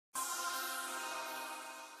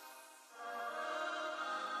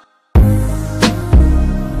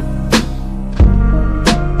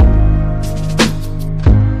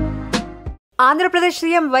Andhra Pradesh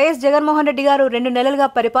CM YS Jaganmohan Reddy గారు 2 నెలలుగా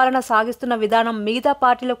పరిపాలన సాగిస్తున్న విధానం మిగతా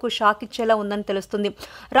పార్టీలకు షాక్ ఇచ్చేలా ఉందని తెలుస్తుంది.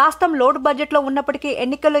 రాష్ట్రం లోటు బడ్జెట్ లో ఉన్నప్పటికీ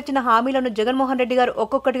ఎన్నికల్లో ఇచ్చిన హామీలను జగన్మోహన్ రెడ్డి గారు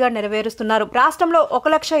ఒక్కొక్కటిగా నెరవేరుస్తున్నారు. రాష్ట్రంలో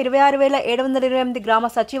 1,26,728 గ్రామ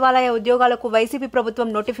సచివాలయ ఉద్యోగాలకు వైసీపీ ప్రభుత్వం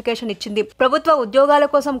నోటిఫికేషన్ ఇచ్చింది. ప్రభుత్వ ఉద్యోగాల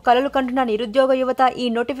కోసం కలలు కంటున్న నిరుద్యోగ యువత ఈ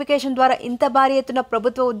నోటిఫికేషన్ ద్వారా ఇంత భారీ ఎత్తున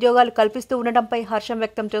ప్రభుత్వ ఉద్యోగాలు కల్పిస్తూ ఉండడంపై హర్షం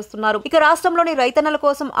వ్యక్తం చేస్తున్నారు. ఇక రాష్ట్రంలోని రైతన్నల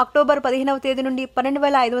కోసం అక్టోబర్ 15వ తేదీ నుండి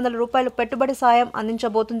 12,500 రూపాయలు పెట్టుబడి సాయం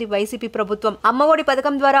అందించబోతుంది వైసీపీ ప్రభుత్వం. అమ్మఒడి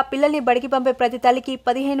పథకం ద్వారా పిల్లల్ని బడికి పంపే ప్రతి తల్లికి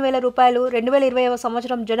 15,000 రూపాయలు 2020వ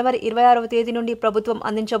సంవత్సరం జనవరి 26వ తేదీ నుండి ప్రభుత్వం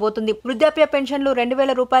అందించబోతుంది. వృద్ధాప్య పెన్షన్లు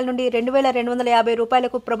 2,000 రూపాయల నుండి 2,250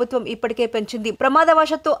 రూపాయలకు ప్రభుత్వం ఇప్పటికే పెంచింది.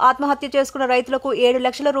 ప్రమాదవశాత్తు ఆత్మహత్య చేసుకున్న రైతులకు 7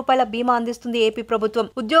 లక్షల రూపాయల బీమా అందిస్తుంది ఏపీ ప్రభుత్వం.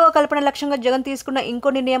 ఉద్యోగ కల్పన లక్ష్యంగా జగన్ తీసుకున్న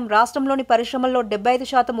ఇంకో నిర్ణయం రాష్ట్రంలోని పరిశ్రమల్లో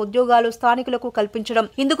 75% ఉద్యోగాలు స్థానికులకు కల్పించడం.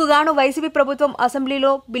 ఇందుకు గాను వైసీపీ ప్రభుత్వం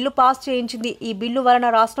అసెంబ్లీలో బిల్లు పాస్ చేయించింది. ఈ బిల్లు వలన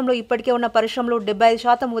రాష్ట్రంలో ఇప్పటికే ఉన్న పరిశ్రమలు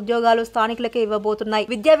 75% ఉద్యోగాలు స్థానికులకే ఇవ్వబోతున్నాయి.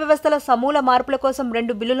 విద్యా వ్యవస్థల సమూల మార్పుల కోసం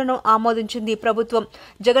 2 బిల్లులను ఆమోదించింది ప్రభుత్వం.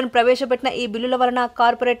 జగన్ ప్రవేశపెట్టిన ఈ బిల్లుల వలన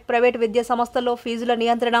కార్పొరేట్, ప్రైవేట్ విద్యా సంస్థల్లో ఫీజుల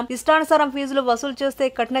నియంత్రణ, ఇష్టానుసారం ఫీజులు వసూలు చేస్తే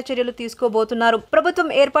కఠిన చర్యలు తీసుకోబోతున్నారు. ప్రభుత్వం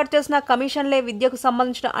ఏర్పాటు చేసిన కమిషన్లే విద్యకు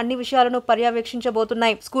సంబంధించిన అన్ని విషయాలను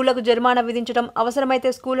పర్యవేక్షించబోతున్నాయి. స్కూళ్లకు జరిమానా విధించడం,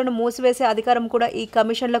 అవసరమైతే స్కూళ్లను మూసివేసే అధికారం కూడా ఈ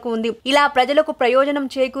కమిషన్లకు ఉంది. ఇలా ప్రజలకు ప్రయోజనం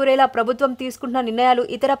చేకూరేలా ప్రభుత్వం తీసుకుంటున్న నిర్ణయాలు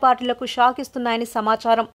ఇతర పార్టీలకు షాక్ ఇస్తున్నాయని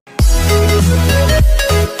సమాచారం.